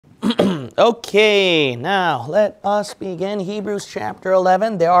Okay, now let us begin Hebrews chapter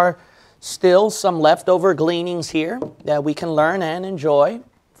 11. There are still some leftover gleanings here that we can learn and enjoy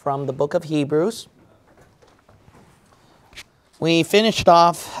from the book of Hebrews. We finished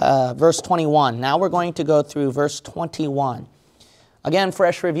off verse 21. Now we're going to go through verse 21. Again,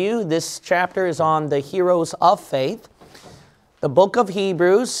 fresh review. This chapter is on the heroes of faith. The book of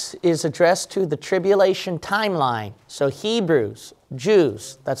Hebrews is addressed to the tribulation timeline. So Hebrews,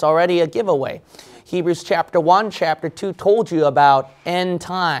 Jews, that's already a giveaway. Hebrews chapter 1, chapter 2 told you about end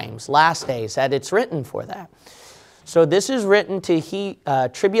times, last days, that it's written for that. So this is written to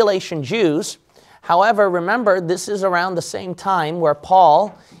tribulation Jews. However, remember, this is around the same time where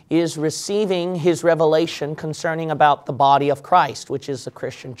Paul is receiving his revelation concerning about the body of Christ, which is the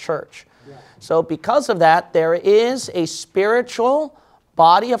Christian church. So because of that, there is a spiritual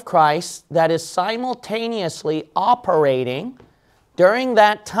body of Christ that is simultaneously operating during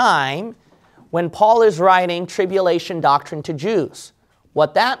that time when Paul is writing tribulation doctrine to Jews.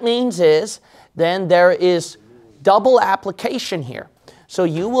 What that means is then there is double application here. So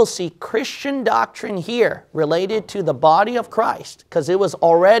you will see Christian doctrine here related to the body of Christ because it was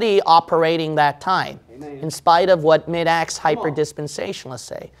already operating that time. Amen. In spite of what mid-Acts hyper-dispensationalists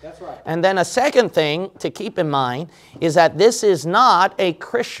say. That's right. And then a second thing to keep in mind is that this is not a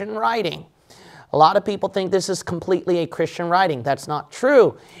Christian writing. A lot of people think this is completely a Christian writing. That's not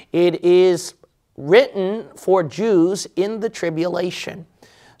true. It is written for Jews in the tribulation.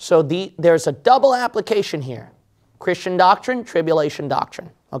 So there's a double application here. Christian doctrine, tribulation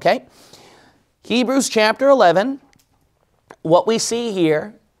doctrine. Okay? Hebrews chapter 11, what we see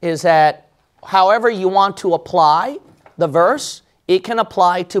here is that however you want to apply the verse, it can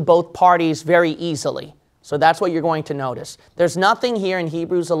apply to both parties very easily. So that's what you're going to notice. There's nothing here in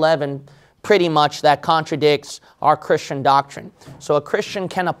Hebrews 11 pretty much that contradicts our Christian doctrine. So a Christian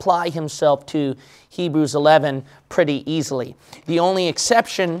can apply himself to Hebrews 11 pretty easily. The only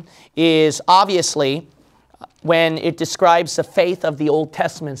exception is obviously when it describes the faith of the Old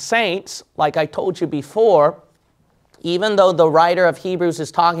Testament saints. Like I told you before, even though the writer of Hebrews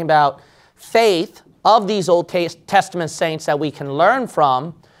is talking about faith of these Old Testament saints that we can learn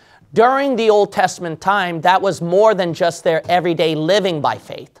from, during the Old Testament time, that was more than just their everyday living by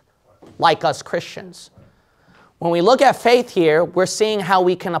faith, like us Christians. When we look at faith here, we're seeing how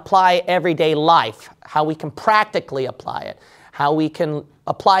we can apply everyday life, how we can practically apply it, how we can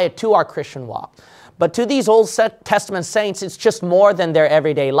apply it to our Christian walk. But to these Old Testament saints, it's just more than their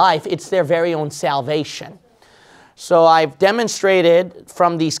everyday life. It's their very own salvation. So I've demonstrated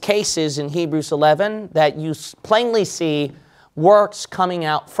from these cases in Hebrews 11 that you plainly see works coming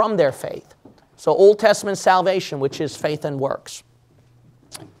out from their faith. So Old Testament salvation, which is faith and works,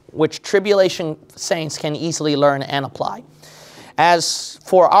 which tribulation saints can easily learn and apply. As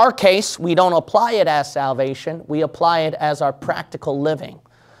for our case, we don't apply it as salvation. We apply it as our practical living.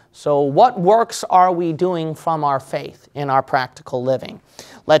 So what works are we doing from our faith in our practical living?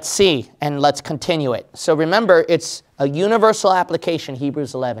 Let's see, and let's continue it. So remember, it's a universal application,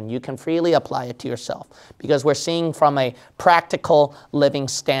 Hebrews 11. You can freely apply it to yourself because we're seeing from a practical living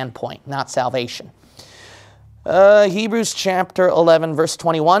standpoint, not salvation. Hebrews chapter 11, verse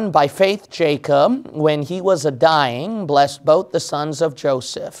 21, by faith Jacob, when he was dying, blessed both the sons of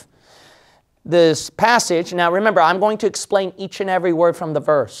Joseph. This passage, now remember, I'm going to explain each and every word from the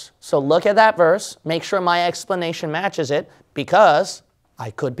verse. So look at that verse, make sure my explanation matches it, because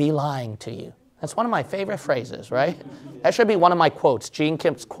I could be lying to you. That's one of my favorite phrases, right? That should be one of my quotes, Gene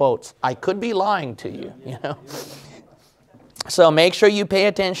Kemp's quotes. I could be lying to you, you know. So make sure you pay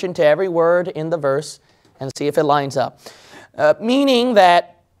attention to every word in the verse and see if it lines up. Meaning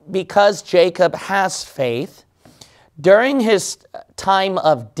that because Jacob has faith, during his time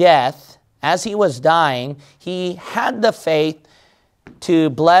of death, as he was dying, he had the faith to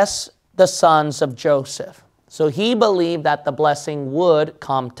bless the sons of Joseph. So he believed that the blessing would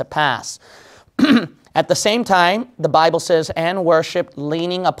come to pass. At the same time, the Bible says, and worshiped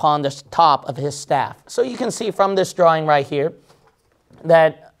leaning upon the top of his staff. So you can see from this drawing right here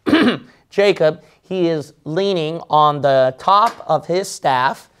that Jacob, he is leaning on the top of his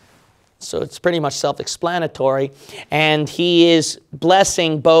staff. So it's pretty much self-explanatory. And he is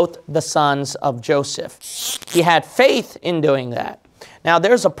blessing both the sons of Joseph. He had faith in doing that. Now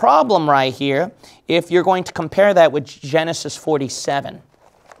there's a problem right here if you're going to compare that with Genesis 47.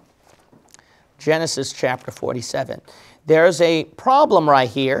 Genesis chapter 47. There's a problem right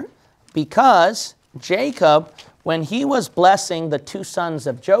here because Jacob, when he was blessing the two sons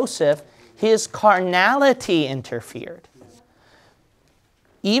of Joseph, his carnality interfered.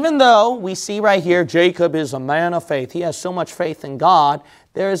 Even though we see right here Jacob is a man of faith, he has so much faith in God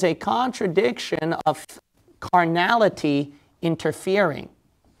there is a contradiction of carnality interfering.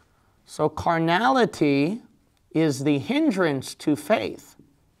 So carnality is the hindrance to faith.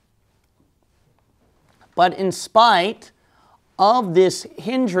 But in spite of this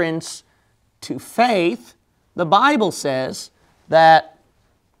hindrance to faith, the Bible says that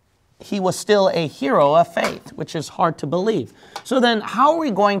he was still a hero of faith, which is hard to believe. So then how are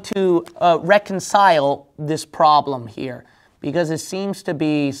we going to reconcile this problem here? Because it seems to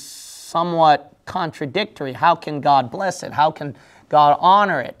be somewhat contradictory. How can God bless it? How can God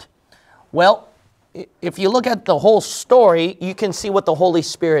honor it? Well, if you look at the whole story, you can see what the Holy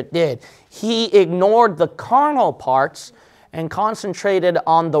Spirit did. He ignored the carnal parts and concentrated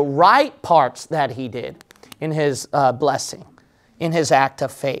on the right parts that he did in his blessing, in his act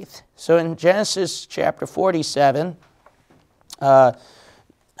of faith. So in Genesis chapter 47,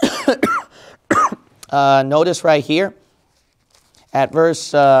 notice right here at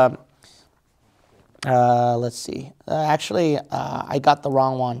verse, let's see. Actually, I got the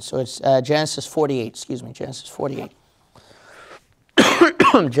wrong one. So it's Genesis 48. Excuse me, Genesis 48.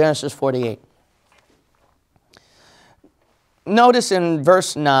 Genesis 48. Notice in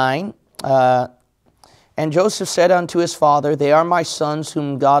verse 9, and Joseph said unto his father, they are my sons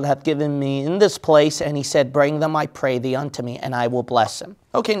whom God hath given me in this place. And he said, bring them, I pray thee, unto me, and I will bless them.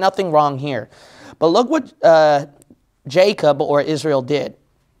 Okay, nothing wrong here. But look what Jacob or Israel did.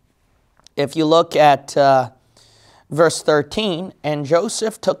 If you look at verse 13, and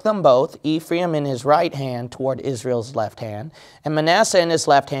Joseph took them both, Ephraim in his right hand toward Israel's left hand, and Manasseh in his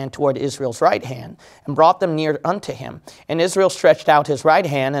left hand toward Israel's right hand, and brought them near unto him. And Israel stretched out his right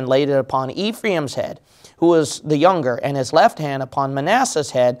hand and laid it upon Ephraim's head, who was the younger, and his left hand upon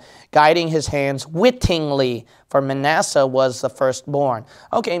Manasseh's head, guiding his hands wittingly, for Manasseh was the firstborn.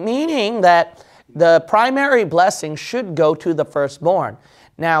 Okay, meaning that the primary blessing should go to the firstborn.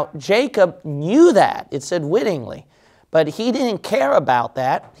 Now, Jacob knew that. It said wittingly. But he didn't care about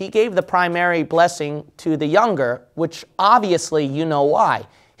that. He gave the primary blessing to the younger, which obviously you know why.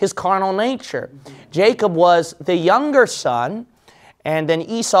 His carnal nature. Jacob was the younger son, and then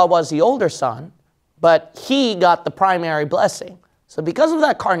Esau was the older son, but he got the primary blessing. So because of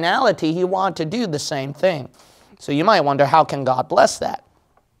that carnality, he wanted to do the same thing. So you might wonder, how can God bless that?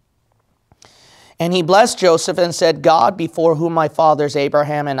 And he blessed Joseph and said, God, before whom my fathers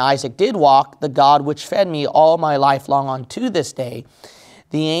Abraham and Isaac did walk, the God which fed me all my life long unto this day,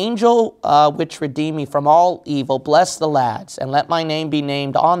 the angel which redeemed me from all evil, bless the lads, and let my name be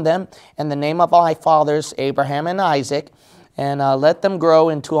named on them, and the name of my fathers Abraham and Isaac, and let them grow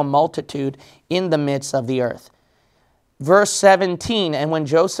into a multitude in the midst of the earth. Verse 17, and when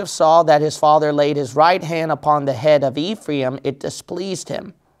Joseph saw that his father laid his right hand upon the head of Ephraim, it displeased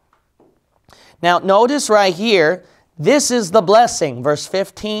him. Now, notice right here, this is the blessing, verse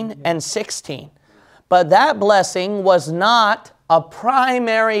 15 and 16. But that blessing was not a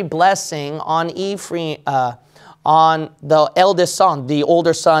primary blessing on Ephraim, on the eldest son, the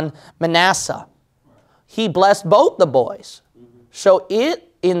older son, Manasseh. He blessed both the boys. So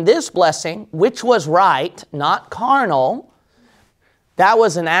in this blessing, which was right, not carnal, that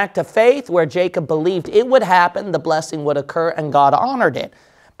was an act of faith where Jacob believed it would happen, the blessing would occur, and God honored it.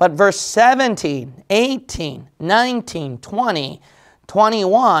 But verse 17, 18, 19, 20,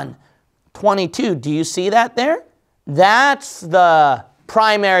 21, 22, do you see that there? That's the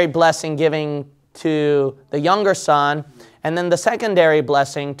primary blessing giving to the younger son, and then the secondary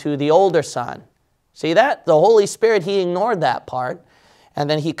blessing to the older son. See that? The Holy Spirit, he ignored that part, and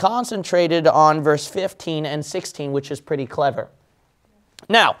then he concentrated on verse 15 and 16, which is pretty clever.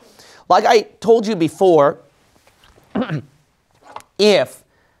 Now, like I told you before, if,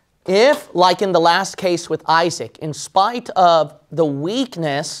 like in the last case with Isaac, in spite of the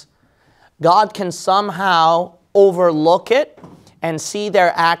weakness, God can somehow overlook it and see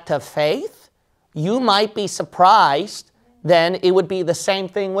their act of faith, you might be surprised, then it would be the same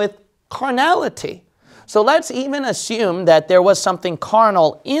thing with carnality. So let's even assume that there was something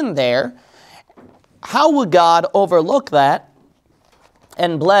carnal in there. How would God overlook that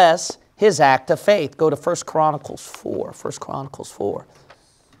and bless his act of faith? Go to 1 Chronicles 4. 1 Chronicles 4.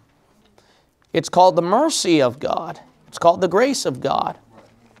 It's called the mercy of God. It's called the grace of God.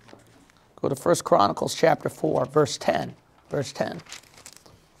 Go to 1 Chronicles chapter 4, verse 10. Verse 10.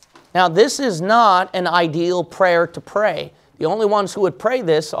 Now, this is not an ideal prayer to pray. The only ones who would pray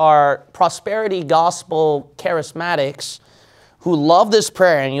this are prosperity gospel charismatics who love this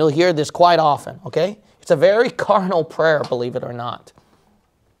prayer, and you'll hear this quite often, okay? It's a very carnal prayer, believe it or not.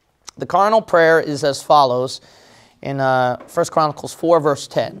 The carnal prayer is as follows in 1 Chronicles 4, verse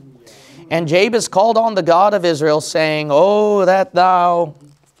 10. And Jabez called on the God of Israel, saying, Oh, that thou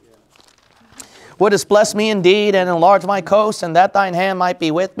wouldest bless me indeed, and enlarge my coast, and that thine hand might be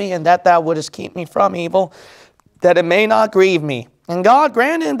with me, and that thou wouldest keep me from evil, that it may not grieve me. And God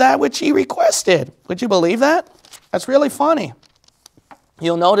granted that which he requested. Would you believe that? That's really funny.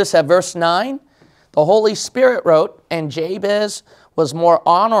 You'll notice at verse 9, the Holy Spirit wrote, and Jabez was more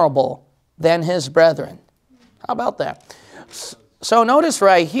honorable than his brethren. How about that? So notice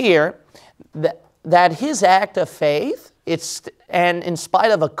right here that his act of faith, and in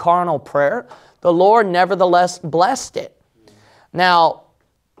spite of a carnal prayer, the Lord nevertheless blessed it. Now,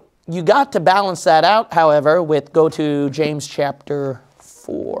 you got to balance that out, however, go to James chapter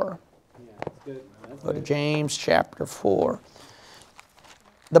 4. Go to James chapter 4.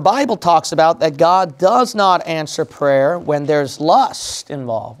 The Bible talks about that God does not answer prayer when there's lust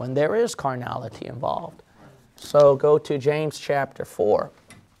involved, when there is carnality involved. So go to James chapter 4.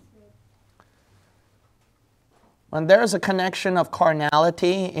 When there's a connection of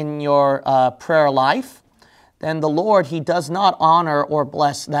carnality in your prayer life, then the Lord, he does not honor or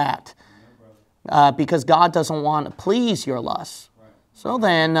bless that because God doesn't want to please your lust. So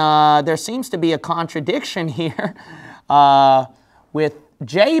then there seems to be a contradiction here with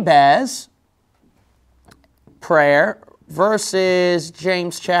Jabez's prayer versus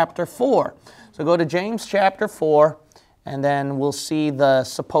James chapter 4. So go to James chapter 4, and then we'll see the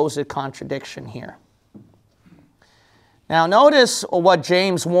supposed contradiction here. Now notice what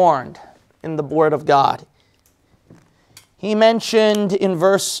James warned in the Word of God. He mentioned in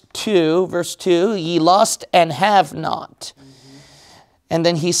verse 2, ye lust and have not. And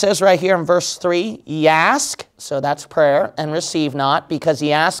then he says right here in verse 3, ye ask, so that's prayer, and receive not, because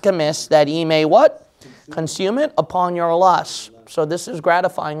ye ask amiss, that ye may what? Consume it upon your lust. So this is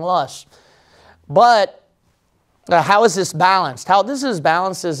gratifying lust. But how is this balanced? How this is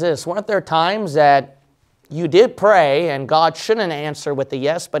balanced is this. Weren't there times that you did pray and God shouldn't answer with a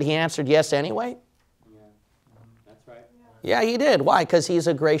yes, but he answered yes anyway? Yeah, that's right. Yeah, he did. Why? Because he's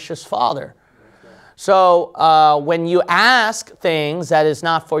a gracious Father. So when you ask things that is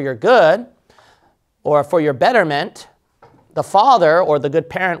not for your good or for your betterment, the father or the good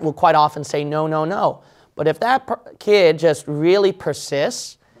parent will quite often say no, no, no. But if that kid just really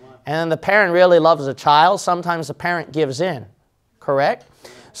persists and the parent really loves the child, sometimes the parent gives in. Correct?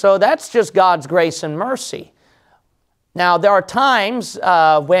 So that's just God's grace and mercy. Now there are times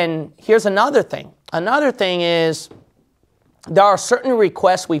when, here's another thing. Another thing is there are certain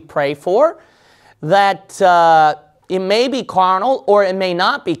requests we pray for that it may be carnal or it may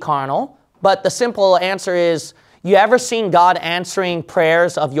not be carnal, but the simple answer is, you ever seen God answering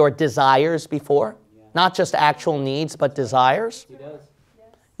prayers of your desires before? Yeah. Not just actual needs, but desires? He does.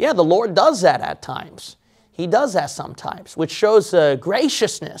 Yeah, the Lord does that at times. He does that sometimes, which shows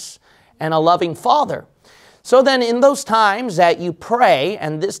graciousness and a loving Father. So then in those times that you pray,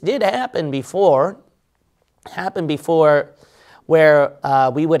 and this did happen before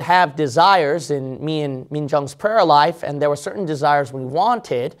where we would have desires in me and Min Jung's prayer life, and there were certain desires we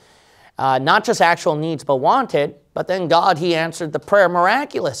wanted, not just actual needs, but wanted, but then God, he answered the prayer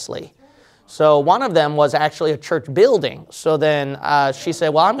miraculously. So one of them was actually a church building. So then she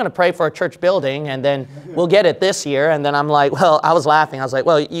said, well, I'm going to pray for a church building, and then we'll get it this year. And then I'm like, well, I was laughing. I was like,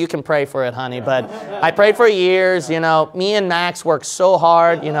 well, you can pray for it, honey. But I prayed for years. You know, me and Max worked so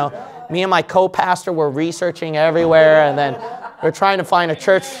hard. You know, me and my co-pastor were researching everywhere, and then we're trying to find a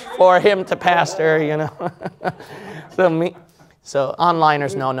church for him to pastor, you know. So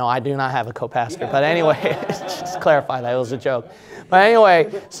onliners, no, I do not have a co-pastor. But anyway, just clarify that, it was a joke. But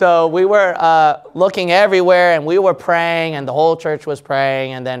anyway, so we were looking everywhere, and we were praying, and the whole church was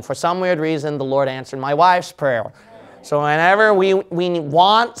praying, and then for some weird reason, the Lord answered my wife's prayer. So whenever we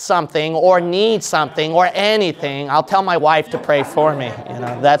want something or need something or anything, I'll tell my wife to pray for me. You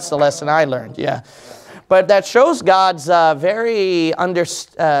know, that's the lesson I learned, yeah. But that shows God's he's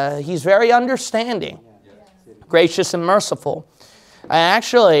very understanding, gracious and merciful. And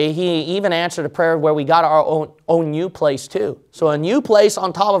actually, he even answered a prayer where we got our own new place too. So a new place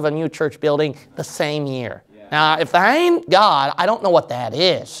on top of a new church building the same year. Now, if that ain't God, I don't know what that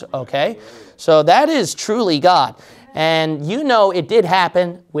is, okay? So that is truly God. And you know it did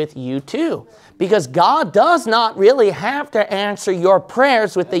happen with you too. Because God does not really have to answer your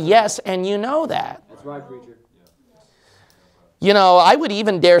prayers with a yes, and you know that. That's right, preacher. You know, I would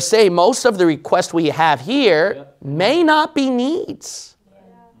even dare say most of the requests we have here may not be needs.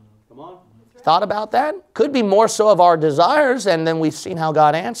 Come on. Thought about that? Could be more so of our desires, and then we've seen how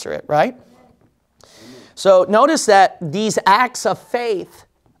God answer it, right? So notice that these acts of faith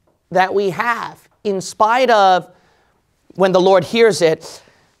that we have, in spite of when the Lord hears it,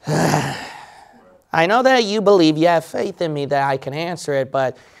 I know that you believe, you have faith in me that I can answer it,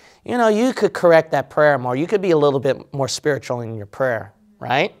 but you know, you could correct that prayer more. You could be a little bit more spiritual in your prayer,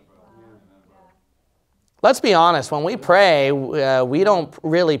 right? Let's be honest, when we pray, we don't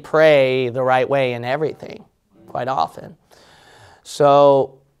really pray the right way in everything, quite often.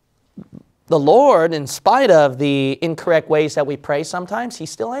 So the Lord, in spite of the incorrect ways that we pray sometimes, He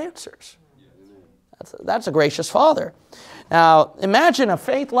still answers. That's a gracious Father. Now, imagine a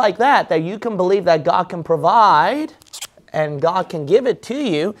faith like that you can believe that God can provide and God can give it to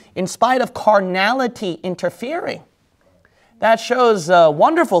you in spite of carnality interfering. That shows a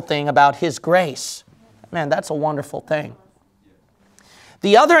wonderful thing about His grace. Man, that's a wonderful thing.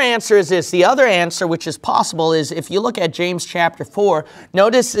 The other answer is this. The other answer, which is possible, is if you look at James chapter 4,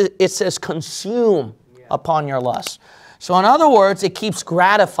 notice it says consume upon your lust. So in other words, it keeps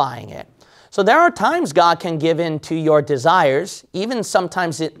gratifying it. So there are times God can give in to your desires, even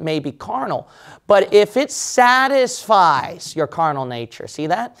sometimes it may be carnal. But if it satisfies your carnal nature, see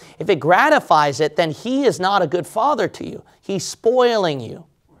that? If it gratifies it, then He is not a good father to you. He's spoiling you.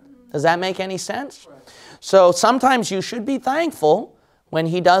 Does that make any sense? So sometimes you should be thankful when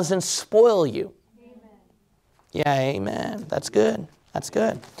He doesn't spoil you. Amen. Yeah, amen. That's good. That's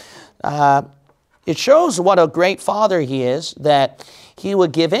good. It shows what a great Father He is, that He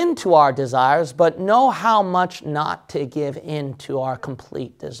would give in to our desires, but know how much not to give in to our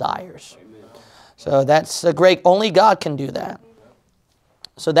complete desires. Amen. So that's a great, only God can do that.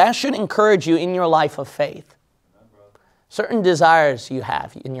 So that should encourage you in your life of faith. Certain desires you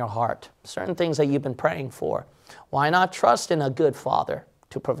have in your heart, certain things that you've been praying for. Why not trust in a good Father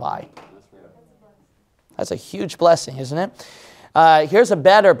to provide? That's a huge blessing, isn't it? Here's a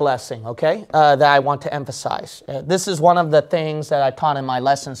better blessing, okay, that I want to emphasize. This is one of the things that I taught in my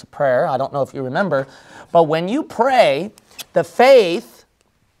lessons of prayer. I don't know if you remember, but when you pray, the faith,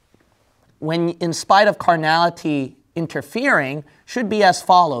 when in spite of carnality interfering, should be as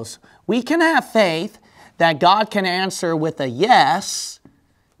follows. We can have faith that God can answer with a yes,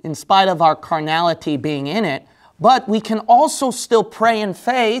 in spite of our carnality being in it, but we can also still pray in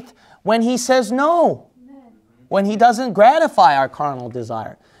faith when He says no, when He doesn't gratify our carnal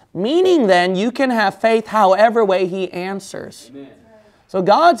desire. Meaning then, you can have faith however way He answers. Amen. So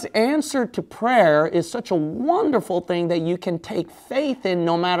God's answer to prayer is such a wonderful thing that you can take faith in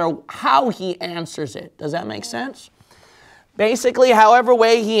no matter how He answers it. Does that make sense? Basically, however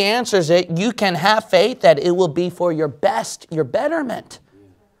way He answers it, you can have faith that it will be for your best, your betterment.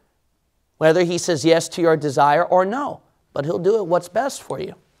 Whether He says yes to your desire or no. But He'll do it what's best for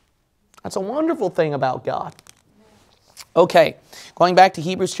you. That's a wonderful thing about God. Okay, going back to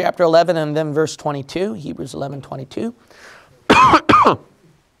Hebrews chapter 11 and then verse 22. Hebrews 11:22.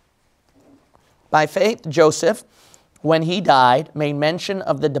 By faith, Joseph, when he died, made mention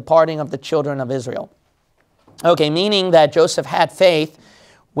of the departing of the children of Israel. Okay, meaning that Joseph had faith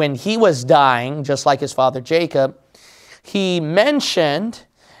when he was dying, just like his father Jacob. He mentioned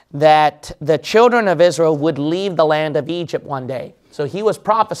that the children of Israel would leave the land of Egypt one day. So he was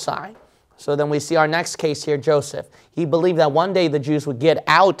prophesying. So then we see our next case here, Joseph. He believed that one day the Jews would get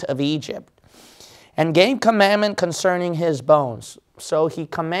out of Egypt and gave commandment concerning his bones. So he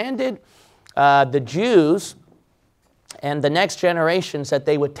commanded the Jews and the next generations that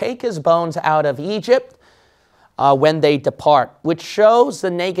they would take his bones out of Egypt when they depart, which shows the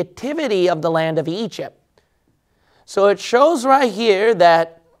negativity of the land of Egypt. So it shows right here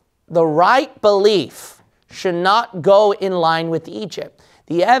that the right belief should not go in line with Egypt.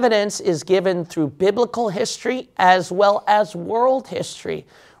 The evidence is given through biblical history as well as world history.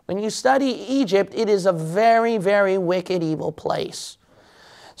 When you study Egypt, it is a very, very wicked, evil place.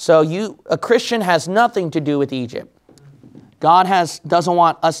 So a Christian has nothing to do with Egypt. God doesn't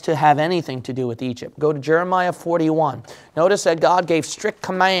want us to have anything to do with Egypt. Go to Jeremiah 41. Notice that God gave strict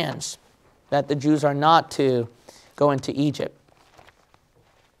commands that the Jews are not to go into Egypt.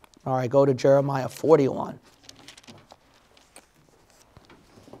 All right, go to Jeremiah 41.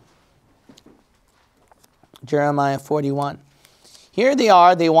 Jeremiah 41. Here they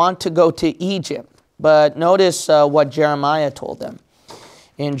are. They want to go to Egypt. But notice what Jeremiah told them.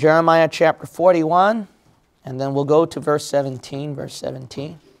 In Jeremiah chapter 41, and then we'll go to verse 17. Verse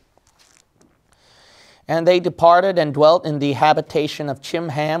 17. And they departed and dwelt in the habitation of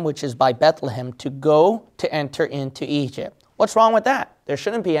Chimham, which is by Bethlehem, to go to enter into Egypt. What's wrong with that? There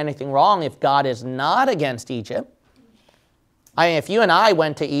shouldn't be anything wrong if God is not against Egypt. I mean, if you and I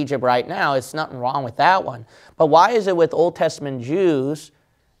went to Egypt right now, it's nothing wrong with that one. But why is it with Old Testament Jews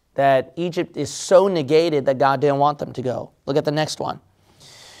that Egypt is so negated that God didn't want them to go? Look at the next one.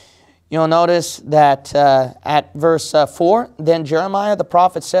 You'll notice that at verse 4, Then Jeremiah the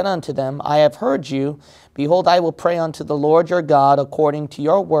prophet said unto them, I have heard you. Behold, I will pray unto the Lord your God according to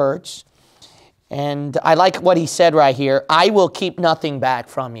your words. And I like what he said right here. I will keep nothing back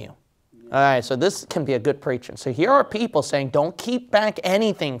from you. All right, so this can be a good preaching. So here are people saying, don't keep back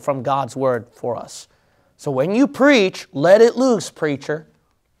anything from God's word for us. So when you preach, let it loose, preacher.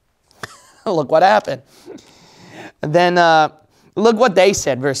 Look what happened. And then look what they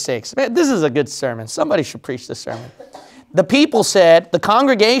said, verse 6. Man, this is a good sermon. Somebody should preach this sermon. The people said, the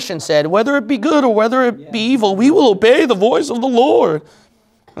congregation said, whether it be good or whether it be evil, we will obey the voice of the Lord.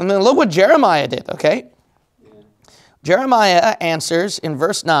 And then look what Jeremiah did, okay? Jeremiah answers in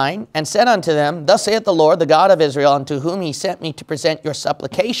verse 9, and said unto them, Thus saith the Lord, the God of Israel, unto whom he sent me to present your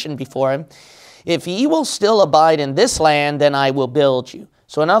supplication before him, If ye will still abide in this land, then I will build you.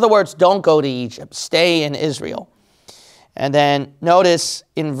 So in other words, don't go to Egypt. Stay in Israel. And then notice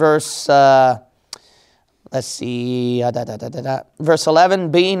in verse, verse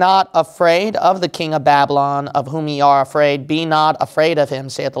 11, Be not afraid of the king of Babylon, of whom ye are afraid. Be not afraid of him,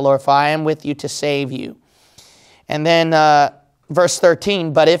 saith the Lord, for I am with you to save you. And then verse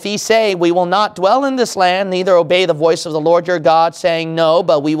 13, But if ye say, We will not dwell in this land, neither obey the voice of the Lord your God, saying, No,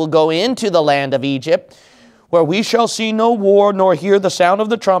 but we will go into the land of Egypt, where we shall see no war, nor hear the sound of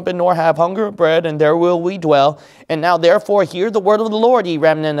the trumpet, nor have hunger of bread, and there will we dwell. And now therefore hear the word of the Lord, ye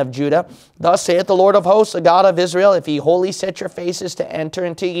remnant of Judah. Thus saith the Lord of hosts, the God of Israel, If ye wholly set your faces to enter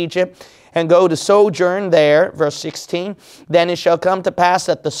into Egypt, and go to sojourn there, verse 16, then it shall come to pass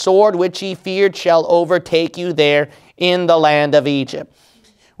that the sword which ye feared shall overtake you there in the land of Egypt.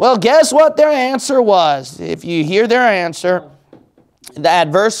 Well, guess what their answer was? If you hear their answer, that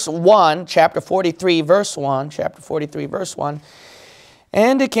verse 1, chapter 43, verse 1,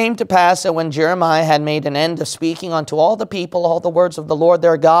 And it came to pass that when Jeremiah had made an end of speaking unto all the people all the words of the Lord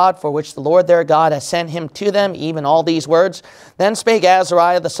their God, for which the Lord their God has sent him to them, even all these words, then spake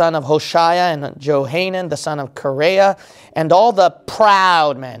Azariah the son of Hoshaiah, and Johanan the son of Kareah, and all the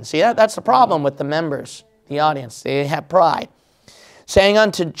proud men. See, that's the problem with the members, the audience. They have pride. Saying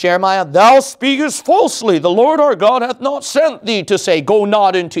unto Jeremiah, Thou speakest falsely. The Lord our God hath not sent thee to say, Go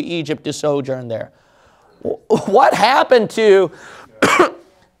not into Egypt to sojourn there. What happened to,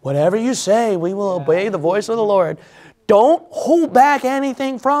 whatever you say, we will obey the voice of the Lord. Don't hold back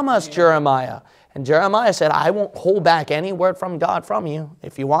anything from us, Jeremiah. And Jeremiah said, I won't hold back any word from God from you.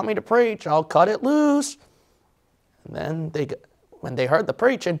 If you want me to preach, I'll cut it loose. And then when they heard the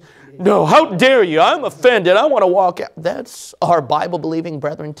preaching, no, how dare you? I'm offended. I want to walk out. That's our Bible-believing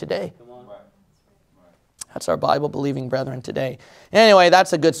brethren today. That's our Bible-believing brethren today. Anyway,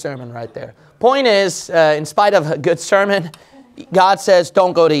 that's a good sermon right there. Point is, in spite of a good sermon, God says,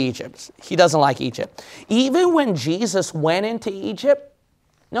 don't go to Egypt. He doesn't like Egypt. Even when Jesus went into Egypt,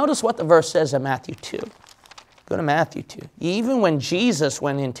 notice what the verse says in Matthew 2. Go to Matthew 2. Even when Jesus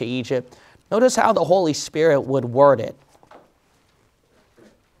went into Egypt, notice how the Holy Spirit would word it.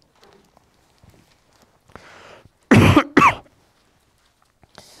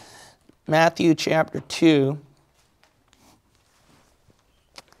 Matthew chapter 2,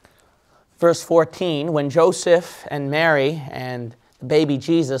 verse 14, when Joseph and Mary and the baby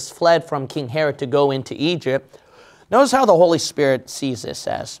Jesus fled from King Herod to go into Egypt, notice how the Holy Spirit sees this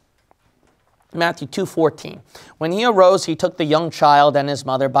as. Matthew 2:14, when he arose, he took the young child and his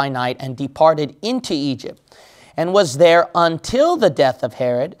mother by night and departed into Egypt, and was there until the death of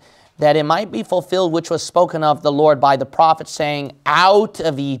Herod, that it might be fulfilled which was spoken of the Lord by the prophet, saying, Out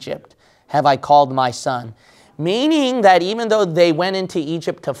of Egypt have I called my son. Meaning that even though they went into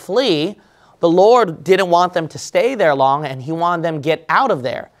Egypt to flee, the Lord didn't want them to stay there long, and he wanted them to get out of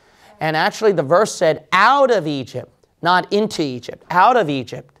there. And actually the verse said, out of Egypt, not into Egypt, out of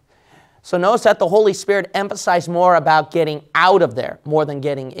Egypt. So notice that the Holy Spirit emphasized more about getting out of there more than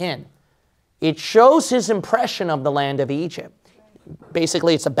getting in. It shows his impression of the land of Egypt.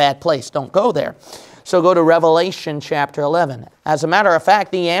 Basically, it's a bad place. Don't go there. So go to Revelation chapter 11. As a matter of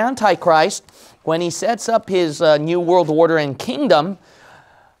fact, the Antichrist, when he sets up his new world order and kingdom,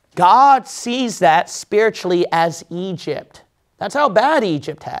 God sees that spiritually as Egypt. That's how bad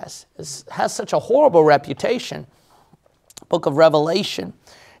Egypt has. It has such a horrible reputation. Book of Revelation,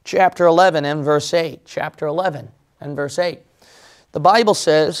 chapter 11 and verse 8. Chapter 11 and verse 8. The Bible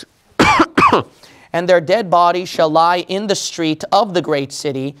says, And their dead bodies shall lie in the street of the great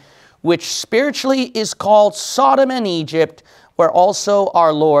city, which spiritually is called Sodom and Egypt, where also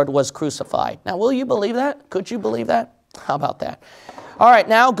our Lord was crucified. Now, will you believe that? Could you believe that? How about that? All right,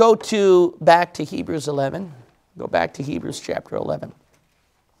 now go back to Hebrews 11. Go back to Hebrews chapter 11.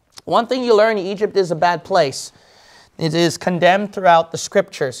 One thing you learn, Egypt is a bad place. It is condemned throughout the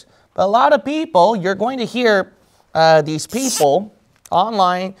scriptures. But a lot of people, you're going to hear these people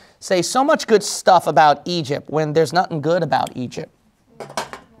online say so much good stuff about Egypt when there's nothing good about Egypt.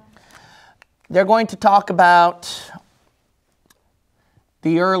 They're going to talk about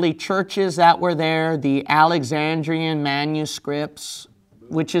the early churches that were there, the Alexandrian manuscripts,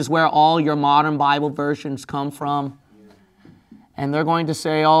 which is where all your modern Bible versions come from. And they're going to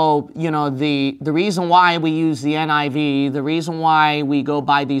say, oh, you know, the reason why we use the NIV, the reason why we go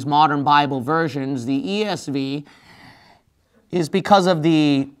by these modern Bible versions, the ESV, is because of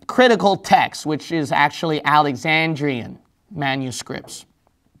the critical text, which is actually Alexandrian manuscripts.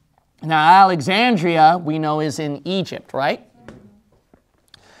 Now, Alexandria, we know, is in Egypt, right?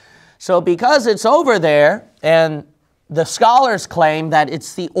 So because it's over there, and the scholars claim that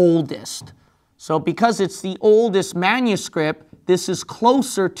it's the oldest. So because it's the oldest manuscript, this is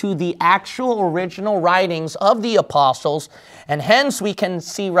closer to the actual original writings of the apostles, and hence we can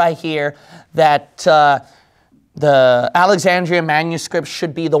see right here that the Alexandrian manuscript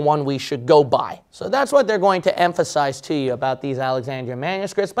should be the one we should go by. So that's what they're going to emphasize to you about these Alexandrian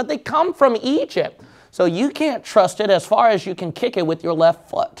manuscripts, but they come from Egypt, so you can't trust it as far as you can kick it with your left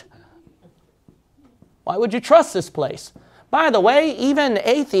foot. Why would you trust this place? By the way, even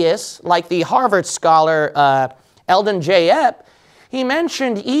atheists, like the Harvard scholar Eldon J. Epp, he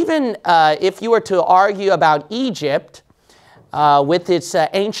mentioned even if you were to argue about Egypt with its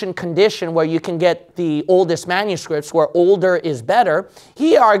ancient condition where you can get the oldest manuscripts where older is better,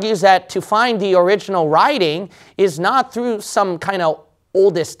 he argues that to find the original writing is not through some kind of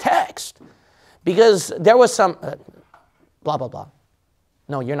oldest text, because there was some blah, blah, blah.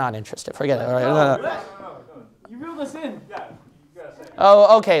 No, you're not interested. Forget it. All right. No. You reeled us in. Yeah. You gotta say it.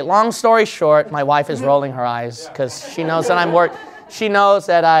 Oh, okay. Long story short, my wife is rolling her eyes because she knows that She knows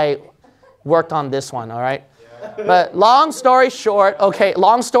that I worked on this one. All right. Yeah. But long story short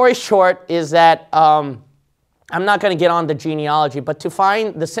is that I'm not going to get on the genealogy, but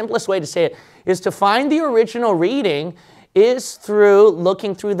the simplest way to say it is to find the original reading is through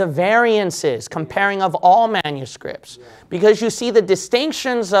looking through the variances, comparing of all manuscripts. Because you see the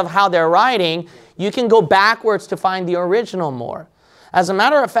distinctions of how they're writing, you can go backwards to find the original more. As a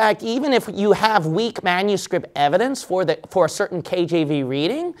matter of fact, even if you have weak manuscript evidence for a certain KJV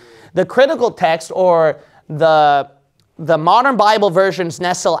reading, the critical text or the modern Bible version's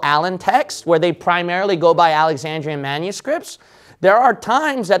Nestle-Aland text, where they primarily go by Alexandrian manuscripts, there are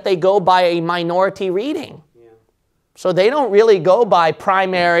times that they go by a minority reading. So they don't really go by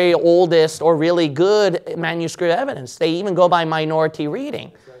primary, oldest, or really good manuscript evidence. They even go by minority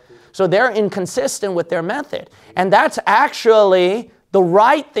reading. So they're inconsistent with their method. And that's actually the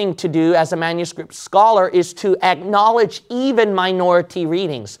right thing to do as a manuscript scholar, is to acknowledge even minority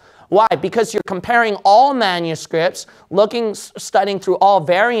readings. Why? Because you're comparing all manuscripts, studying through all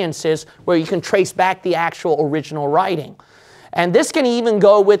variances where you can trace back the actual original writing. And this can even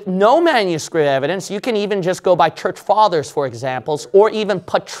go with no manuscript evidence. You can even just go by church fathers, for examples, or even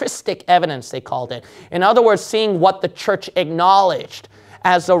patristic evidence, they called it. In other words, seeing what the church acknowledged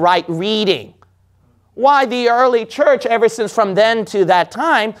as the right reading. Why the early church, ever since from then to that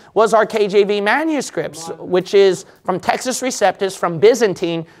time, was our KJV manuscripts, which is from Textus Receptus, from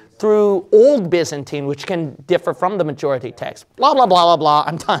Byzantine, through Old Byzantine, which can differ from the majority text. Blah, blah, blah, blah, blah.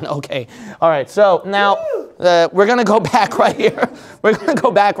 I'm done. Okay. All right. So now we're going to go back right here. We're going to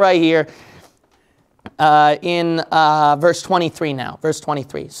go back right here in verse 23 now. Verse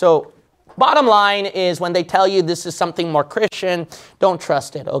 23. So bottom line is, when they tell you this is something more Christian, don't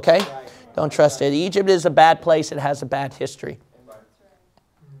trust it, okay? Right. Don't trust it. Egypt is a bad place. It has a bad history.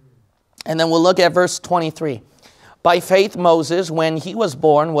 And then we'll look at verse 23. By faith, Moses, when he was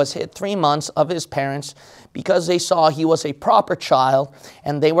born, was hid 3 months of his parents, because they saw he was a proper child,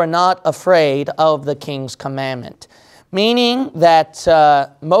 and they were not afraid of the king's commandment. Meaning that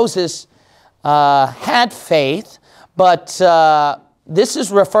Moses had faith, but this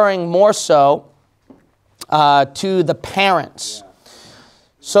is referring more so to the parents.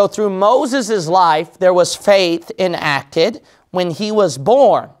 So through Moses' life, there was faith enacted when he was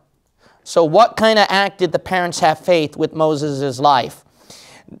born. So what kind of act did the parents have faith with Moses' life?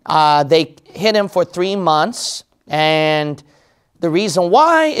 They hid him for 3 months, and the reason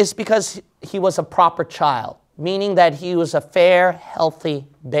why is because he was a proper child, meaning that he was a fair, healthy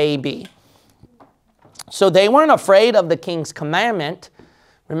baby. So they weren't afraid of the king's commandment.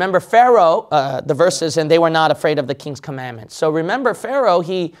 Remember Pharaoh, the verses, and they were not afraid of the king's commandment. So remember Pharaoh,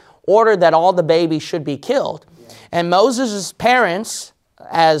 he ordered that all the babies should be killed. And Moses' parents,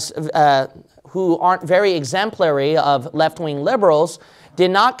 who aren't very exemplary of left-wing liberals,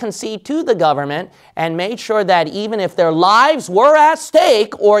 did not concede to the government, and made sure that even if their lives were at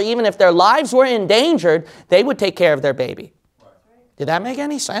stake or even if their lives were endangered, they would take care of their baby. Did that make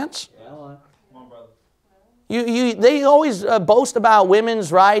any sense? They always boast about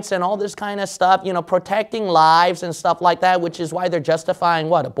women's rights and all this kind of stuff, you know, protecting lives and stuff like that, which is why they're justifying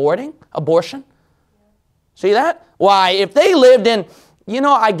what? Abortion? See that? Why, if they lived in, you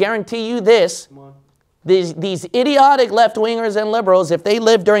know, I guarantee you this, these idiotic left-wingers and liberals, if they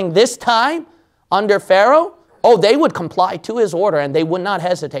lived during this time under Pharaoh, oh, they would comply to his order and they would not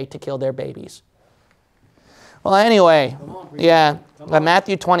hesitate to kill their babies. Well, anyway, yeah,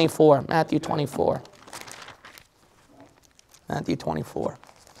 Matthew 24, Matthew 24. Matthew 24.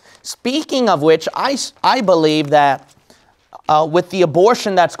 Speaking of which, I believe that with the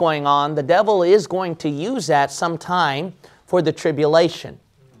abortion that's going on, the devil is going to use that sometime for the tribulation.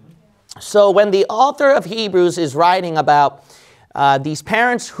 So when the author of Hebrews is writing about these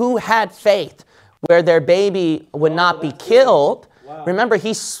parents who had faith where their baby would not be killed, remember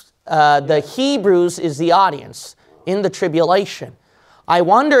the Hebrews is the audience in the tribulation. I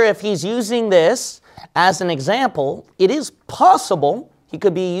wonder if he's using this as an example. It is possible he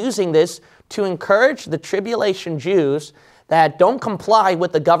could be using this to encourage the tribulation Jews that don't comply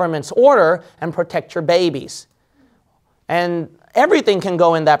with the government's order and protect your babies. And everything can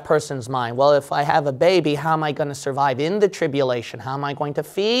go in that person's mind. Well, if I have a baby, how am I going to survive in the tribulation? How am I going to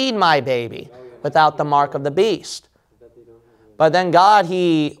feed my baby without the mark of the beast? But then God,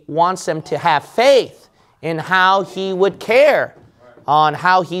 He wants them to have faith in how He would care, on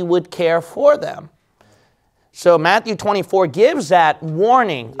how He would care for them. So Matthew 24 gives that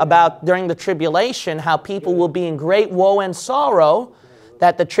warning about during the tribulation how people will be in great woe and sorrow,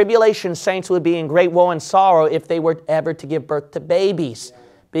 that the tribulation saints would be in great woe and sorrow if they were ever to give birth to babies.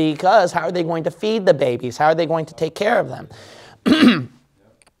 Because how are they going to feed the babies? How are they going to take care of them?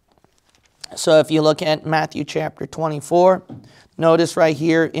 So if you look at Matthew chapter 24, notice right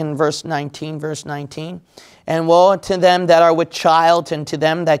here in verse 19, and woe to them that are with child and to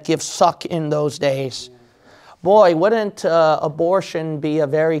them that give suck in those days. Boy, wouldn't abortion be a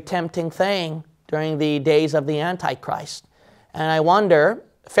very tempting thing during the days of the Antichrist? And I wonder,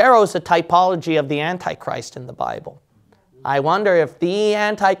 Pharaoh is a typology of the Antichrist in the Bible. I wonder if the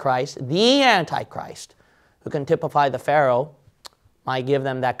Antichrist, who can typify the Pharaoh, might give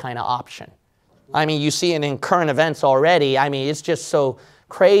them that kind of option. I mean, you see it in current events already. I mean, it's just so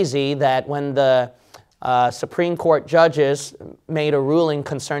crazy that when the Supreme Court judges made a ruling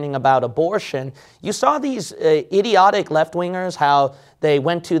concerning about abortion, you saw these idiotic left-wingers, how they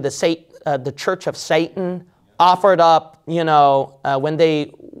went to the Church of Satan, offered up, you know, when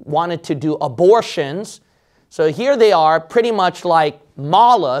they wanted to do abortions. So here they are, pretty much like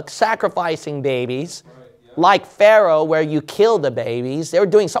Moloch, sacrificing babies, like Pharaoh, where you kill the babies. They were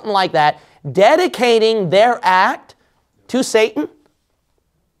doing something like that, dedicating their act to Satan.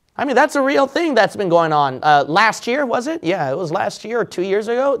 I mean, that's a real thing that's been going on. Last year, was it? Yeah, it was last year or 2 years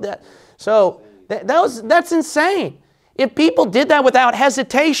ago. That's insane. If people did that without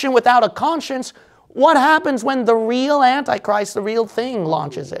hesitation, without a conscience, what happens when the real Antichrist, the real thing,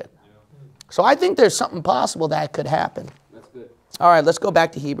 launches it? So I think there's something possible that could happen. That's good. All right, let's go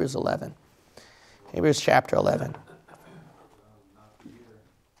back to Hebrews 11. Hebrews chapter 11.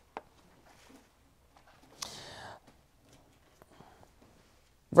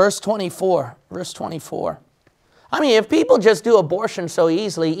 Verse 24. I mean, if people just do abortion so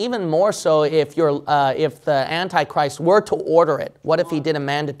easily, even more so if the Antichrist were to order it, what if he did a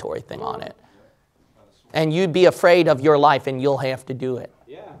mandatory thing on it? And you'd be afraid of your life and you'll have to do it.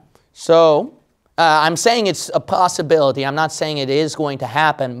 Yeah. So, I'm saying it's a possibility. I'm not saying it is going to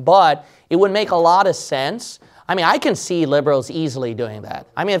happen, but it would make a lot of sense. I mean, I can see liberals easily doing that.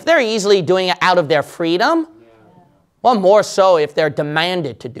 I mean, if they're easily doing it out of their freedom, well, more so if they're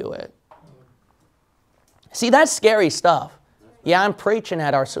demanded to do it. See, that's scary stuff. Yeah, I'm preaching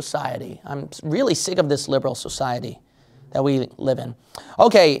at our society. I'm really sick of this liberal society that we live in.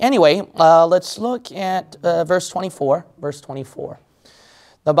 Okay, anyway, let's look at verse 24. Verse 24.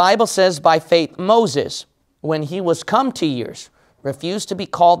 The Bible says, by faith Moses, when he was come to years, refused to be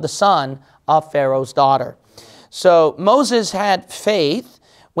called the son of Pharaoh's daughter. So Moses had faith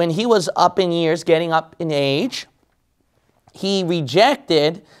when he was up in years, getting up in age. He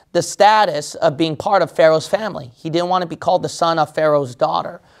rejected the status of being part of Pharaoh's family. He didn't want to be called the son of Pharaoh's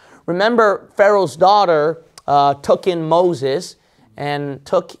daughter. Remember, Pharaoh's daughter took in Moses and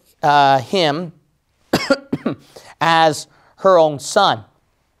took him as her own son.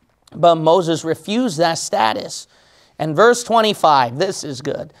 But Moses refused that status. And verse 25, this is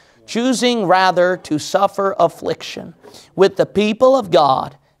good. choosing rather to suffer affliction with the people of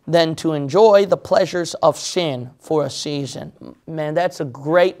God than to enjoy the pleasures of sin for a season. Man, that's a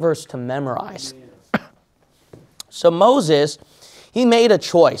great verse to memorize. So Moses, he made a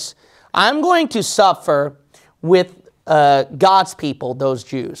choice. I'm going to suffer with God's people, those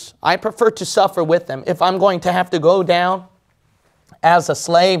Jews. I prefer to suffer with them. If I'm going to have to go down as a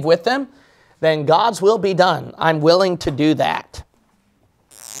slave with them, then God's will be done. I'm willing to do that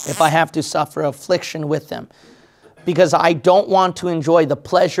if I have to suffer affliction with them, because I don't want to enjoy the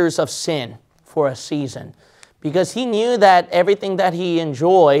pleasures of sin for a season. Because he knew that everything that he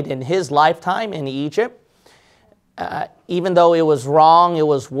enjoyed in his lifetime in Egypt, even though it was wrong, it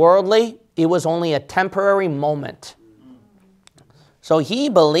was worldly, it was only a temporary moment. So he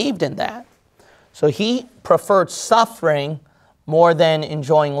believed in that. So he preferred suffering more than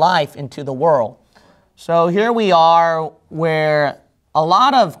enjoying life into the world. So here we are where a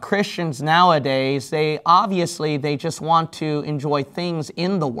lot of Christians nowadays, they just want to enjoy things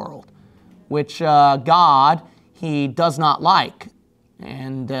in the world, which God, he does not like.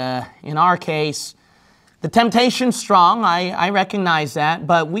 And in our case, the temptation's strong, I recognize that,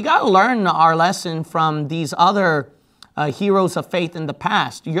 but we got to learn our lesson from these other heroes of faith in the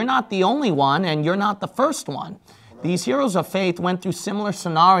past. You're not the only one, and you're not the first one. These heroes of faith went through similar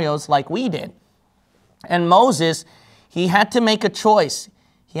scenarios like we did. And Moses, he had to make a choice.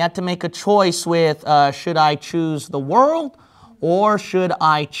 He had to make a choice with, should I choose the world or should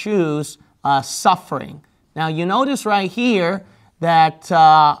I choose suffering? Now, you notice right here that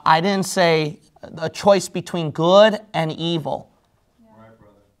I didn't say a choice between good and evil. Right,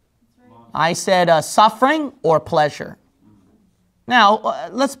 brother. I said suffering or pleasure. Now,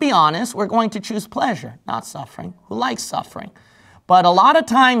 let's be honest. We're going to choose pleasure, not suffering. Who likes suffering? But a lot of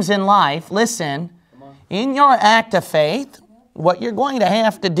times in life, listen, in your act of faith, what you're going to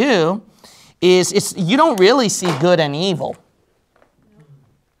have to do is you don't really see good and evil.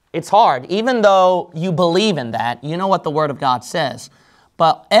 It's hard. Even though you believe in that, you know what the Word of God says.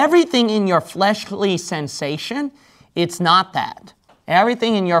 But everything in your fleshly sensation, it's not that.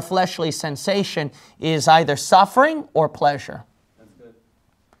 Everything in your fleshly sensation is either suffering or pleasure. That's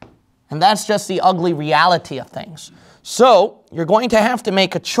good. And that's just the ugly reality of things. So, you're going to have to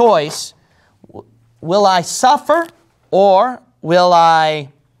make a choice. Will I suffer or will I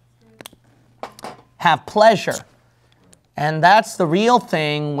have pleasure? And that's the real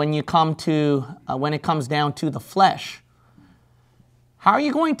thing when you come to when it comes down to the flesh. How are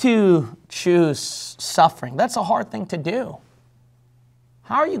you going to choose suffering? That's a hard thing to do.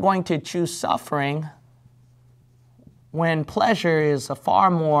 How are you going to choose suffering when pleasure is a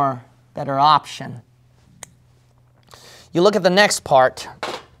far more better option? You look at the next part.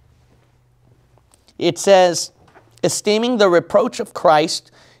 It says, esteeming the reproach of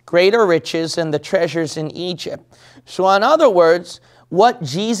Christ greater riches than the treasures in Egypt. So in other words, what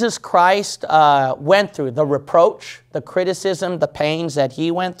Jesus Christ went through, the reproach, the criticism, the pains that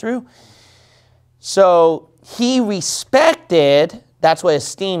he went through. So he respected, that's what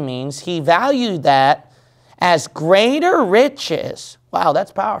esteem means, he valued that as greater riches. Wow,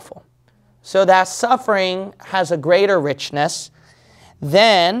 that's powerful. So that suffering has a greater richness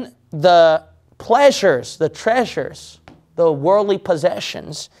than the pleasures, the treasures, the worldly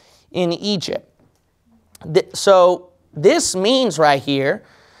possessions in Egypt. So this means right here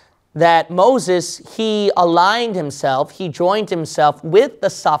that Moses, he aligned himself, he joined himself with the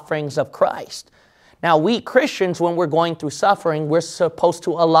sufferings of Christ. Now we Christians, when we're going through suffering, we're supposed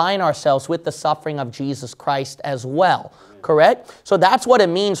to align ourselves with the suffering of Jesus Christ as well. Correct? So that's what it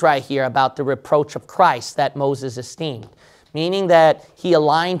means right here about the reproach of Christ that Moses esteemed, meaning that he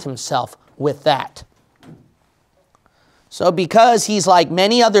aligned himself with that. So because he's like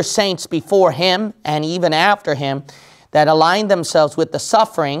many other saints before him and even after him that aligned themselves with the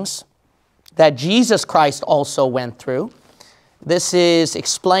sufferings that Jesus Christ also went through, this is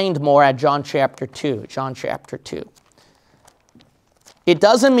explained more at John chapter 2. John chapter 2. It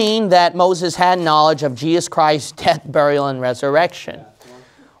doesn't mean that Moses had knowledge of Jesus Christ's death, burial, and resurrection.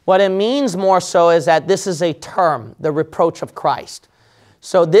 What it means more so is that this is a term, the reproach of Christ.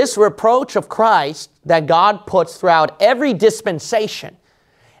 So this reproach of Christ that God puts throughout every dispensation,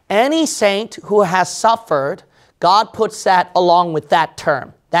 any saint who has suffered, God puts that along with that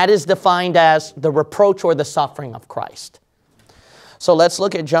term. That is defined as the reproach or the suffering of Christ. So let's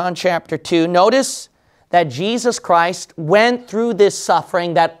look at John chapter 2. Notice that Jesus Christ went through this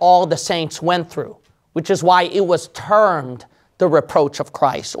suffering that all the saints went through, which is why it was termed the reproach of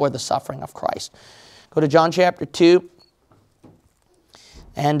Christ or the suffering of Christ. Go to John chapter 2.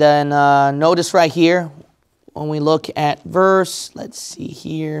 And then notice right here, when we look at verse, let's see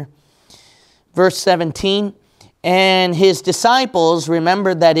here. Verse 17, and his disciples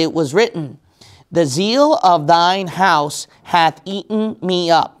remembered that it was written, the zeal of thine house hath eaten me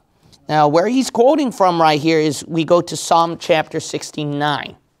up. Now, where he's quoting from right here is we go to Psalm chapter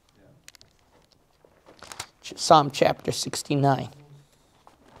 69. Psalm chapter 69.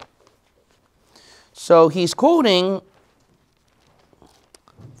 So he's quoting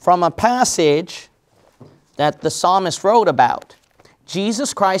from a passage that the psalmist wrote about.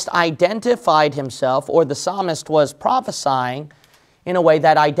 Jesus Christ identified himself, or the psalmist was prophesying in a way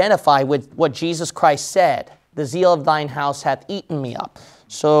that identified with what Jesus Christ said. The zeal of thine house hath eaten me up.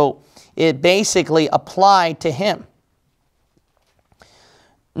 So it basically applied to him.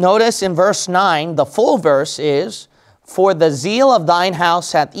 Notice in verse 9, the full verse is, for the zeal of thine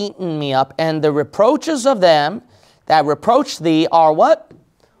house hath eaten me up, and the reproaches of them that reproach thee are what?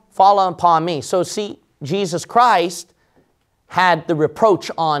 Fallen upon me. So see, Jesus Christ had the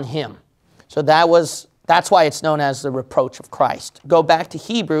reproach on him. So that's why it's known as the reproach of Christ. Go back to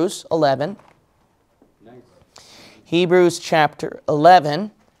Hebrews 11. Nice. Hebrews chapter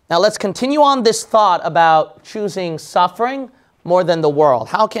 11. Now let's continue on this thought about choosing suffering more than the world.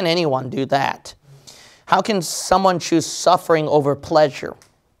 How can anyone do that? How can someone choose suffering over pleasure?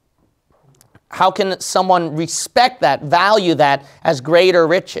 How can someone respect that, value that as greater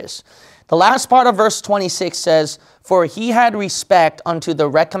riches? The last part of verse 26 says, for he had respect unto the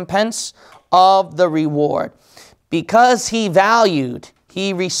recompense of the reward. Because he valued,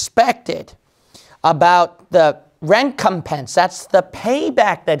 he respected about the recompense. That's the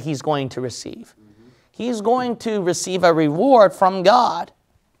payback that he's going to receive. He's going to receive a reward from God.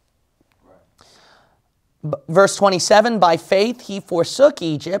 Verse 27, by faith he forsook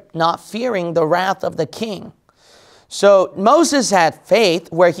Egypt, not fearing the wrath of the king. So Moses had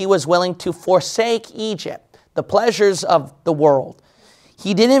faith where he was willing to forsake Egypt, the pleasures of the world.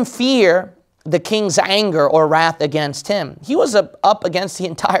 He didn't fear the king's anger or wrath against him. He was up against the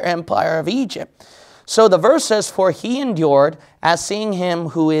entire empire of Egypt. So the verse says, for he endured as seeing him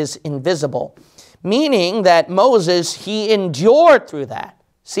who is invisible. Meaning that Moses, he endured through that.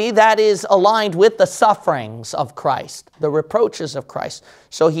 See, that is aligned with the sufferings of Christ, the reproaches of Christ.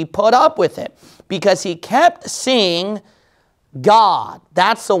 So he put up with it because he kept seeing God.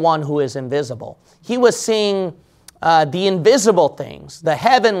 That's the one who is invisible. He was seeing the invisible things, the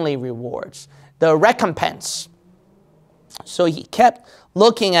heavenly rewards, the recompense. So he kept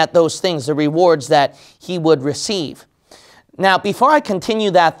looking at those things, the rewards that he would receive. Now, before I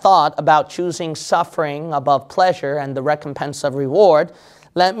continue that thought about choosing suffering above pleasure and the recompense of reward,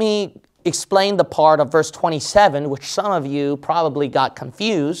 let me explain the part of verse 27, which some of you probably got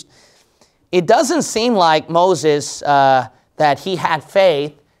confused. It doesn't seem like Moses, that he had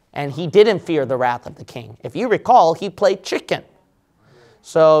faith and he didn't fear the wrath of the king. If you recall, he played chicken.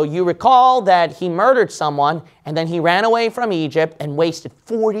 So you recall that he murdered someone and then he ran away from Egypt and wasted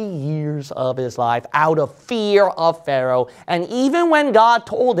 40 years of his life out of fear of Pharaoh. And even when God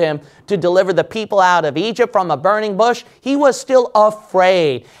told him to deliver the people out of Egypt from a burning bush, he was still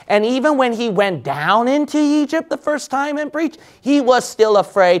afraid. And even when he went down into Egypt the first time and preached, he was still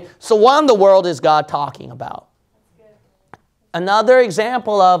afraid. So what in the world is God talking about? Another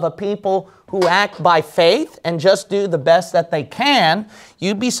example of a people who act by faith and just do the best that they can,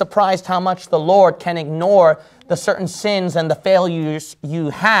 you'd be surprised how much the Lord can ignore the certain sins and the failures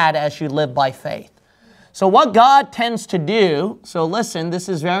you had as you live by faith. So what God tends to do, so listen, this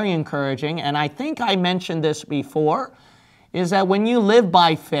is very encouraging, and I think I mentioned this before, is that when you live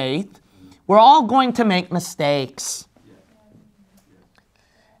by faith, we're all going to make mistakes.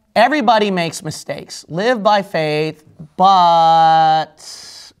 Everybody makes mistakes. Live by faith, but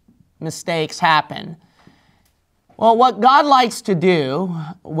mistakes happen. Well, what God likes to do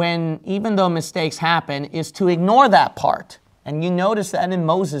even though mistakes happen, is to ignore that part. And you notice that in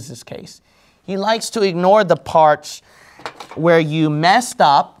Moses' case. He likes to ignore the parts where you messed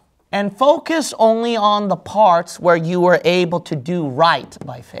up and focus only on the parts where you were able to do right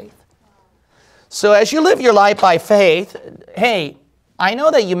by faith. So as you live your life by faith, hey, I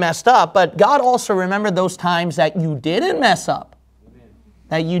know that you messed up, but God also remembered those times that you didn't mess up,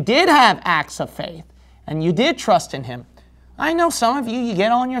 that you did have acts of faith, and you did trust in Him. I know some of you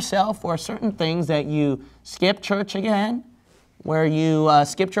get on yourself for certain things that you skipped church again, where you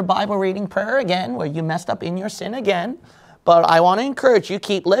skipped your Bible reading prayer again, where you messed up in your sin again. But I want to encourage you,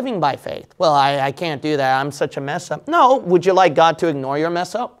 keep living by faith. Well, I can't do that. I'm such a mess up. No, would you like God to ignore your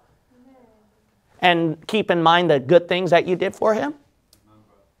mess up? And keep in mind the good things that you did for Him?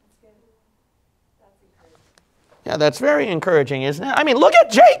 Yeah, that's very encouraging, isn't it? I mean, look at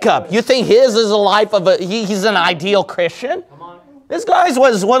Jacob. You think his is a life of he's an ideal Christian? This guy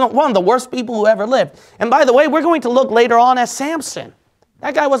was one of the worst people who ever lived. And by the way, we're going to look later on at Samson.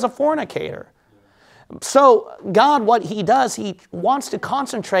 That guy was a fornicator. So God, what he does, he wants to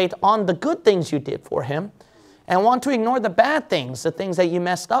concentrate on the good things you did for him and want to ignore the bad things, the things that you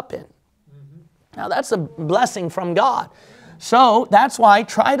messed up in. Now that's a blessing from God. So that's why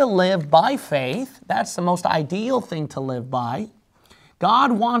try to live by faith. That's the most ideal thing to live by.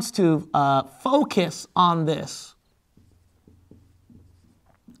 God wants to focus on this.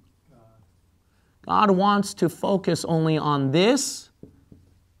 God wants to focus only on this.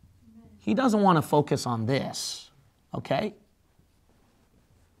 He doesn't want to focus on this, okay?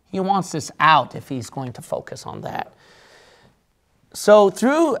 He wants this out if he's going to focus on that. So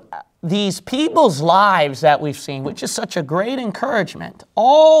through these people's lives that we've seen, which is such a great encouragement,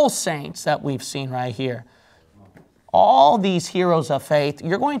 all saints that we've seen right here, all these heroes of faith,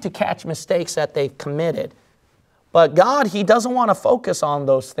 you're going to catch mistakes that they've committed. But God, he doesn't want to focus on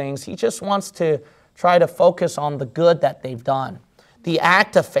those things. He just wants to try to focus on the good that they've done, the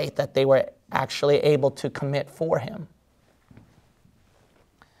act of faith that they were actually able to commit for him.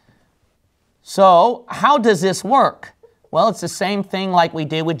 So, how does this work? Well, it's the same thing like we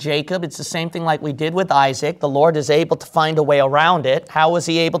did with Jacob. It's the same thing like we did with Isaac. The Lord is able to find a way around it. How was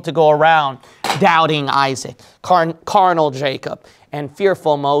he able to go around doubting Isaac, carnal Jacob, and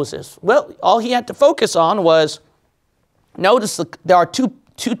fearful Moses? Well, all he had to focus on was, notice there are two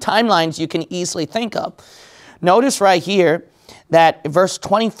timelines you can easily think of. Notice right here that verse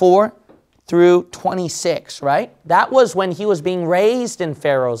 24 through 26, right? That was when he was being raised in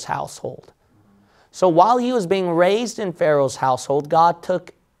Pharaoh's household. So while he was being raised in Pharaoh's household, God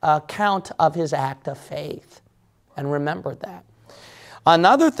took account of his act of faith and remembered that.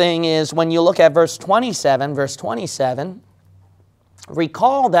 Another thing is when you look at verse 27,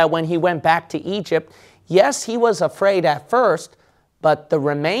 recall that when he went back to Egypt, yes, he was afraid at first, but the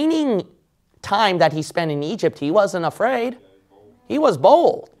remaining time that he spent in Egypt, he wasn't afraid. He was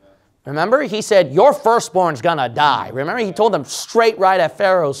bold. Remember, he said, your firstborn's gonna die. Remember, he told them straight right at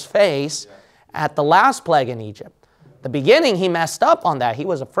Pharaoh's face at the last plague in Egypt. The beginning, he messed up on that. He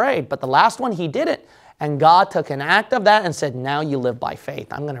was afraid, but the last one, he didn't. And God took an act of that and said, now you live by faith.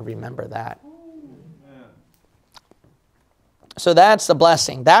 I'm going to remember that. So that's the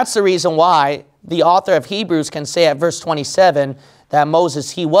blessing. That's the reason why the author of Hebrews can say at verse 27 that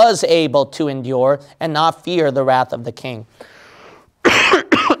Moses, he was able to endure and not fear the wrath of the king.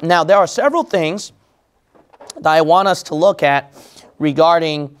 Now, there are several things that I want us to look at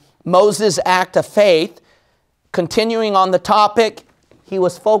regarding Moses' act of faith. Continuing on the topic, he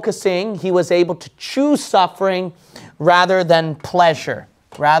was able to choose suffering rather than pleasure,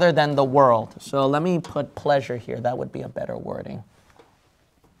 rather than the world. So let me put pleasure here. That would be a better wording.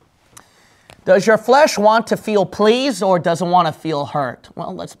 Does your flesh want to feel pleased or does it want to feel hurt?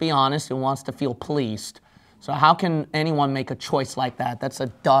 Well, let's be honest, it wants to feel pleased. So how can anyone make a choice like that? That's a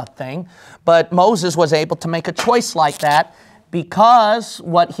duh thing. But Moses was able to make a choice like that because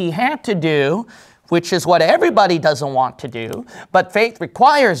what he had to do, which is what everybody doesn't want to do, but faith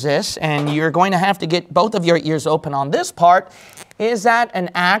requires this, and you're going to have to get both of your ears open on this part, is that an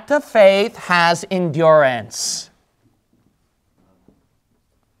act of faith has endurance.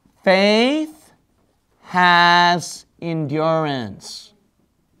 Faith has endurance.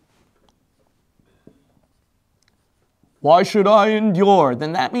 Why should I endure?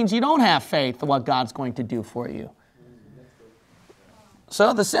 Then that means you don't have faith in what God's going to do for you.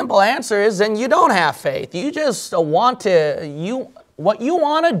 So the simple answer is then you don't have faith. You just want to, what you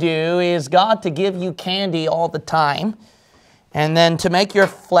want to do is God to give you candy all the time and then to make your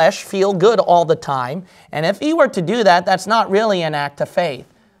flesh feel good all the time. And if He were to do that, that's not really an act of faith.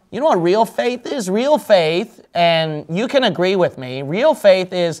 You know what real faith is? Real faith, and you can agree with me, real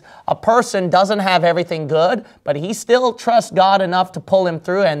faith is a person doesn't have everything good, but he still trusts God enough to pull him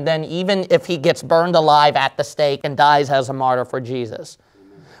through, and then even if he gets burned alive at the stake and dies as a martyr for Jesus.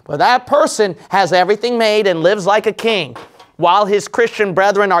 But that person has everything made and lives like a king. While his Christian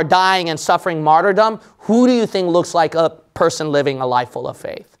brethren are dying and suffering martyrdom, who do you think looks like a person living a life full of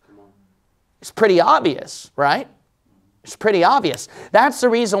faith? It's pretty obvious, right? It's pretty obvious. That's the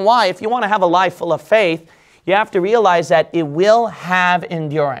reason why, if you want to have a life full of faith, you have to realize that it will have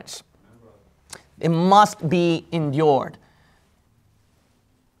endurance. It must be endured.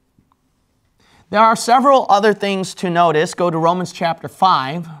 There are several other things to notice. Go to Romans chapter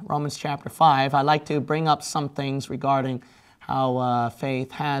 5. Romans chapter 5. I'd like to bring up some things regarding how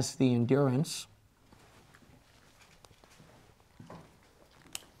faith has the endurance.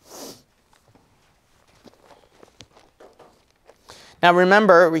 Now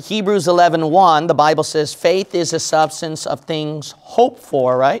remember, Hebrews 11:1, the Bible says, faith is the substance of things hoped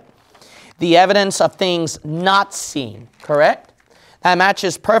for, right? The evidence of things not seen, correct? That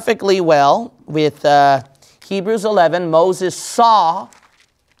matches perfectly well with Hebrews 11. Moses saw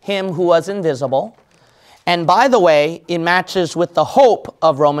him who was invisible. And by the way, it matches with the hope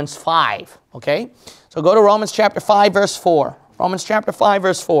of Romans 5, okay? So go to Romans chapter 5, verse 4. Romans chapter 5,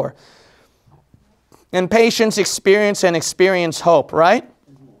 verse 4. And patience, experience, and experience hope, right?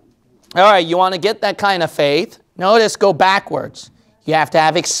 All right, you want to get that kind of faith. Notice, go backwards. You have to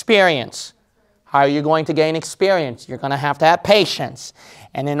have experience. How are you going to gain experience? You're going to have patience.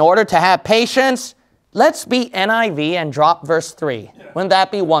 And in order to have patience, let's be NIV and drop verse 3. Wouldn't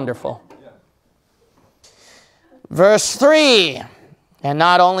that be wonderful? Verse 3. And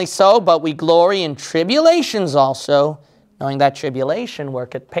not only so, but we glory in tribulations also, knowing that tribulation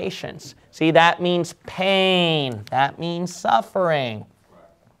worketh patience. See, that means pain. That means suffering.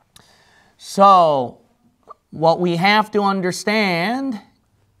 So, what we have to understand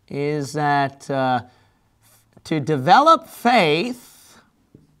is that to develop faith,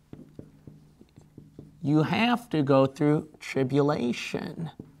 you have to go through tribulation.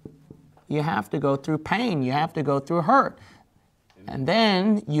 You have to go through pain. You have to go through hurt. And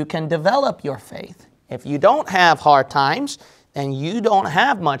then you can develop your faith. If you don't have hard times, then you don't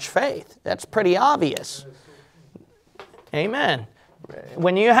have much faith. That's pretty obvious. Amen.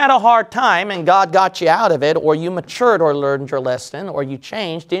 When you had a hard time and God got you out of it, or you matured or learned your lesson, or you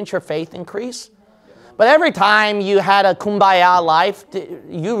changed, didn't your faith increase? But every time you had a kumbaya life,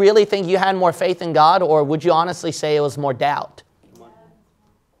 you really think you had more faith in God, or would you honestly say it was more doubt?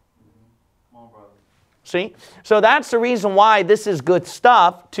 See? So that's the reason why this is good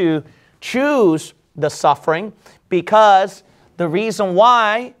stuff, to choose the suffering, because the reason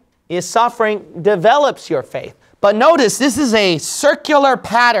why is suffering develops your faith. But notice, this is a circular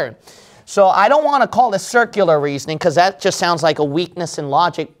pattern. So I don't want to call it circular reasoning, because that just sounds like a weakness in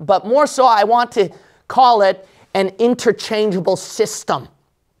logic. But more so, I want to call it an interchangeable system.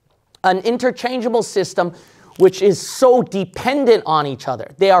 An interchangeable system which is so dependent on each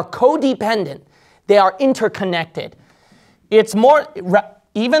other. They are codependent. They are interconnected. It's more,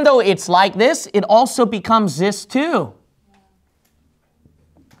 even though it's like this, it also becomes this too.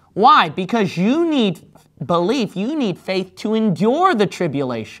 Why? Because you need belief, you need faith to endure the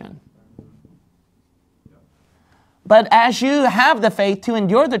tribulation. But as you have the faith to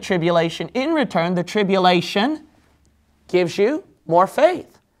endure the tribulation, in return, the tribulation gives you more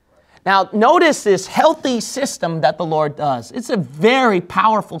faith. Now, notice this healthy system that the Lord does. It's a very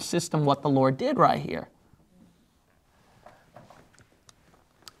powerful system what the Lord did right here.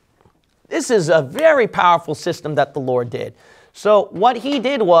 This is a very powerful system that the Lord did. So what He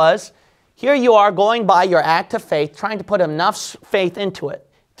did was, here you are going by your act of faith, trying to put enough faith into it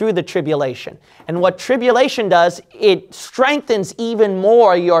through the tribulation. And what tribulation does, it strengthens even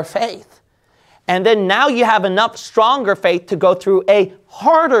more your faith. And then now you have enough stronger faith to go through a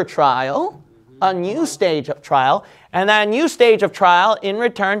harder trial, a new stage of trial. And that new stage of trial, in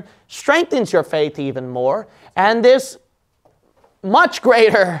return, strengthens your faith even more. And this much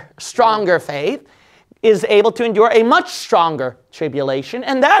greater, stronger faith is able to endure a much stronger tribulation.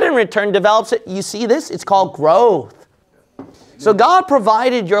 And that, in return, develops it. You see this? It's called growth. So God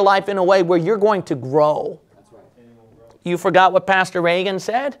provided your life in a way where you're going to grow. You forgot what Pastor Reagan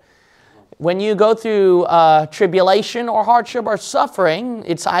said? When you go through tribulation or hardship or suffering,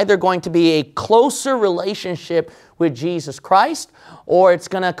 it's either going to be a closer relationship with Jesus Christ, or it's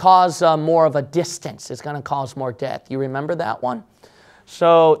going to cause more of a distance. It's going to cause more death. You remember that one?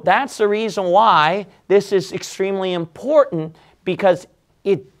 So that's the reason why this is extremely important, because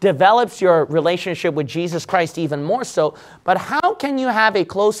it develops your relationship with Jesus Christ even more so. But how can you have a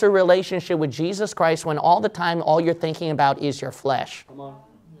closer relationship with Jesus Christ when all the time all you're thinking about is your flesh? Come on.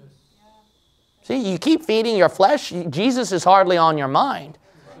 See, you keep feeding your flesh, Jesus is hardly on your mind.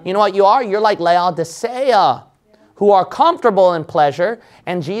 You know what you are? You're like Laodicea, who are comfortable in pleasure,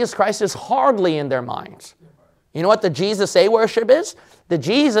 and Jesus Christ is hardly in their minds. You know what the Jesus they worship is? The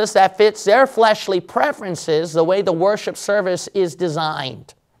Jesus that fits their fleshly preferences, the way the worship service is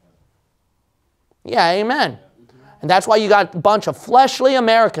designed. Yeah, amen. And that's why you got a bunch of fleshly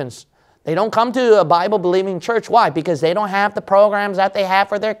Americans. They don't come to a Bible-believing church. Why? Because they don't have the programs that they have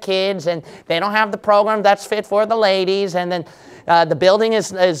for their kids, and they don't have the program that's fit for the ladies, and then the building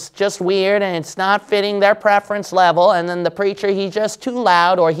is just weird, and it's not fitting their preference level, and then the preacher, he's just too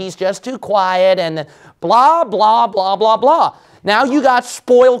loud, or he's just too quiet, and then blah, blah, blah, blah, blah. Now you got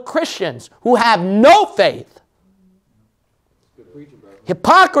spoiled Christians who have no faith.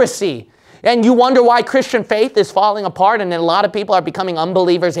 Hypocrisy. And you wonder why Christian faith is falling apart and then a lot of people are becoming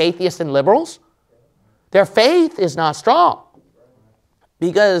unbelievers, atheists, and liberals? Their faith is not strong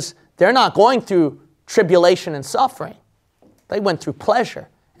because they're not going through tribulation and suffering. They went through pleasure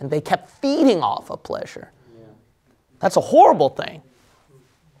and they kept feeding off of pleasure. That's a horrible thing.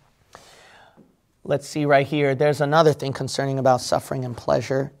 Let's see right here. There's another thing concerning about suffering and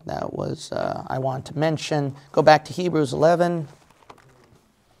pleasure that was I want to mention. Go back to Hebrews 11.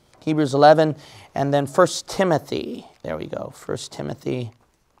 Hebrews 11 and then 1 Timothy. There we go. 1 Timothy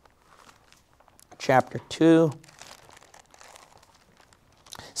chapter 2.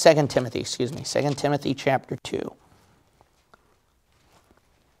 2 Timothy, excuse me. 2 Timothy chapter 2.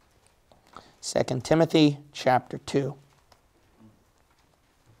 2 Timothy chapter 2.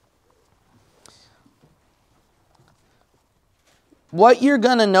 What you're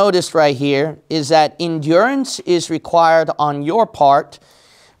going to notice right here is that endurance is required on your part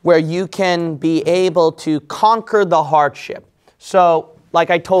where you can be able to conquer the hardship. So,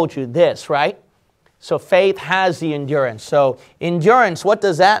 like I told you, this, right? So faith has the endurance. So endurance, what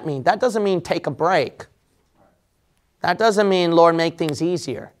does that mean? That doesn't mean take a break. That doesn't mean, Lord, make things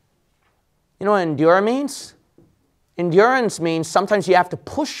easier. You know what endure means? Endurance means sometimes you have to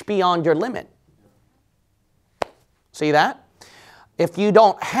push beyond your limit. See that? If you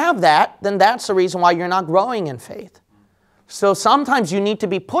don't have that, then that's the reason why you're not growing in faith. So sometimes you need to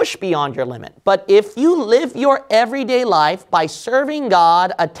be pushed beyond your limit. But if you live your everyday life by serving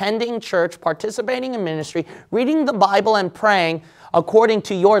God, attending church, participating in ministry, reading the Bible and praying according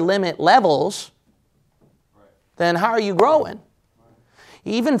to your limit levels, then how are you growing?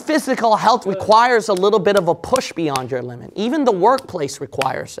 Even physical health requires a little bit of a push beyond your limit. Even the workplace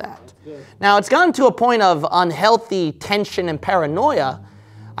requires that. Now, it's gotten to a point of unhealthy tension and paranoia.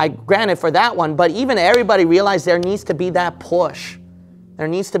 I granted for that one, but even everybody realized there needs to be that push. There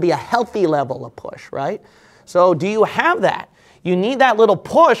needs to be a healthy level of push, right? So do you have that? You need that little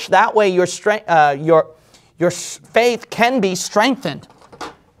push. That way your faith can be strengthened.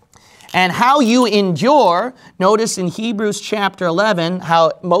 And how you endure, notice in Hebrews chapter 11,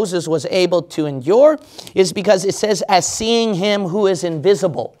 how Moses was able to endure, is because it says, as seeing him who is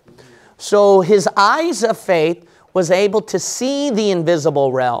invisible. So his eyes of faith was able to see the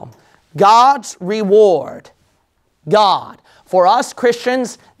invisible realm. God's reward. God. For us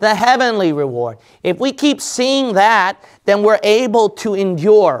Christians, the heavenly reward. If we keep seeing that, then we're able to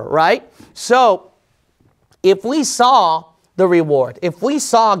endure, right? So, if we saw the reward, if we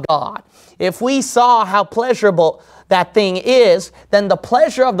saw God, if we saw how pleasurable that thing is, then the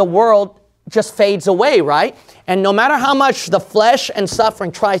pleasure of the world just fades away, right? And no matter how much the flesh and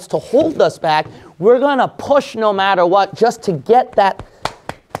suffering tries to hold us back, we're going to push no matter what just to get that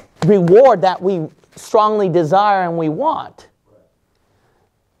reward that we strongly desire and we want.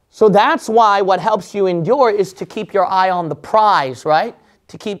 So that's why what helps you endure is to keep your eye on the prize, right?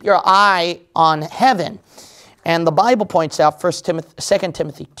 To keep your eye on heaven. And the Bible points out 2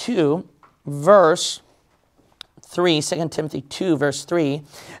 Timothy 2, verse 3, 2 Timothy 2, verse 3,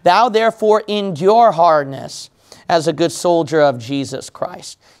 thou therefore endure hardness as a good soldier of Jesus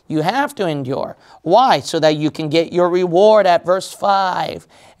Christ. You have to endure. Why? So that you can get your reward at verse 5.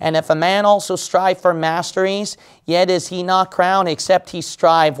 And if a man also strive for masteries, yet is he not crowned, except he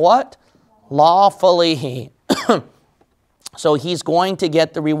strive what? Lawfully. So he's going to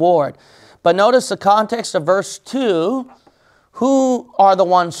get the reward. But notice the context of verse 2. Who are the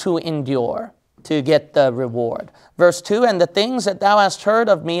ones who endure to get the reward? Verse 2, and the things that thou hast heard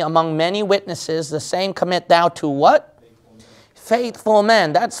of me among many witnesses, the same commit thou to what? Faithful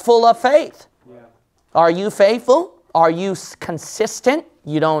men. That's full of faith. Yeah. Are you faithful? Are you consistent?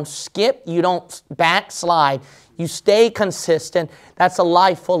 You don't skip. You don't backslide. You stay consistent. That's a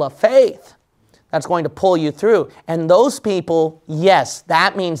life full of faith. That's going to pull you through. And those people, yes,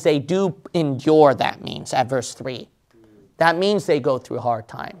 that means they do endure, that means, at verse 3. That means they go through hard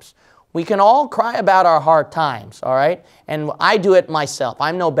times. We can all cry about our hard times, all right? And I do it myself.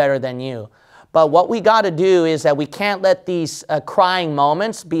 I'm no better than you. But what we got to do is that we can't let these crying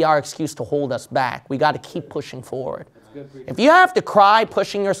moments be our excuse to hold us back. We got to keep pushing forward. If you have to cry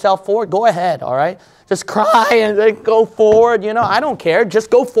pushing yourself forward, go ahead, all right? Just cry and then go forward. You know, I don't care. Just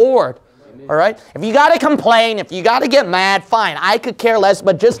go forward. All right? If you got to complain, if you got to get mad, fine. I could care less,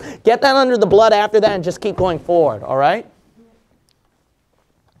 but just get that under the blood after that and just keep going forward, all right?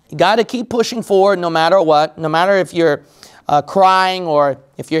 You got to keep pushing forward no matter what, no matter if you're crying or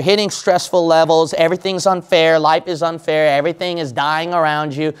if you're hitting stressful levels, everything's unfair, life is unfair, everything is dying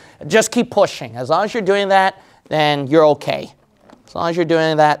around you. Just keep pushing. As long as you're doing that, then you're okay. As long as you're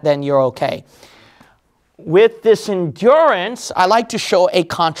doing that, then you're okay. with this endurance, I like to show a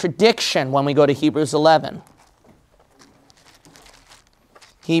contradiction when we go to Hebrews 11.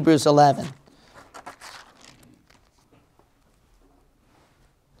 Hebrews 11.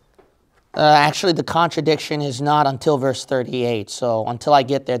 Actually, the contradiction is not until verse 38. So until I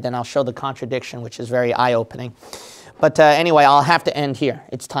get there, then I'll show the contradiction, which is very eye-opening. But anyway, I'll have to end here.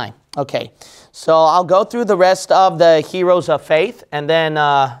 It's time. Okay. So I'll go through the rest of the heroes of faith. And then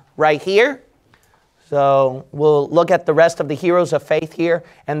right here, so we'll look at the rest of the heroes of faith here.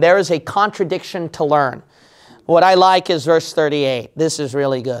 And there is a contradiction to learn. What I like is verse 38. This is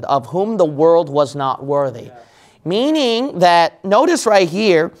really good. Of whom the world was not worthy. Yeah. Meaning that, notice right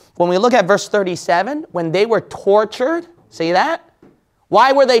here, when we look at verse 37, when they were tortured, see that?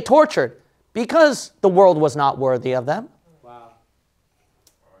 Why were they tortured? Because the world was not worthy of them. Wow.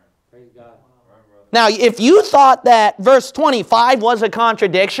 Praise God. Now, if you thought that verse 25 was a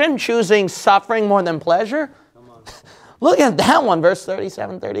contradiction, choosing suffering more than pleasure, look at that one, verse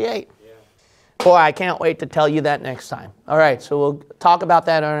 37, 38. Yeah. Boy, I can't wait to tell you that next time. All right, so we'll talk about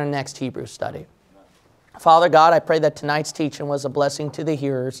that in our next Hebrew study. Father God, I pray that tonight's teaching was a blessing to the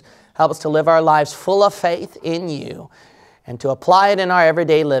hearers. Help us to live our lives full of faith in you and to apply it in our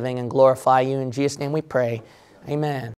everyday living and glorify you. In Jesus' name we pray. Amen.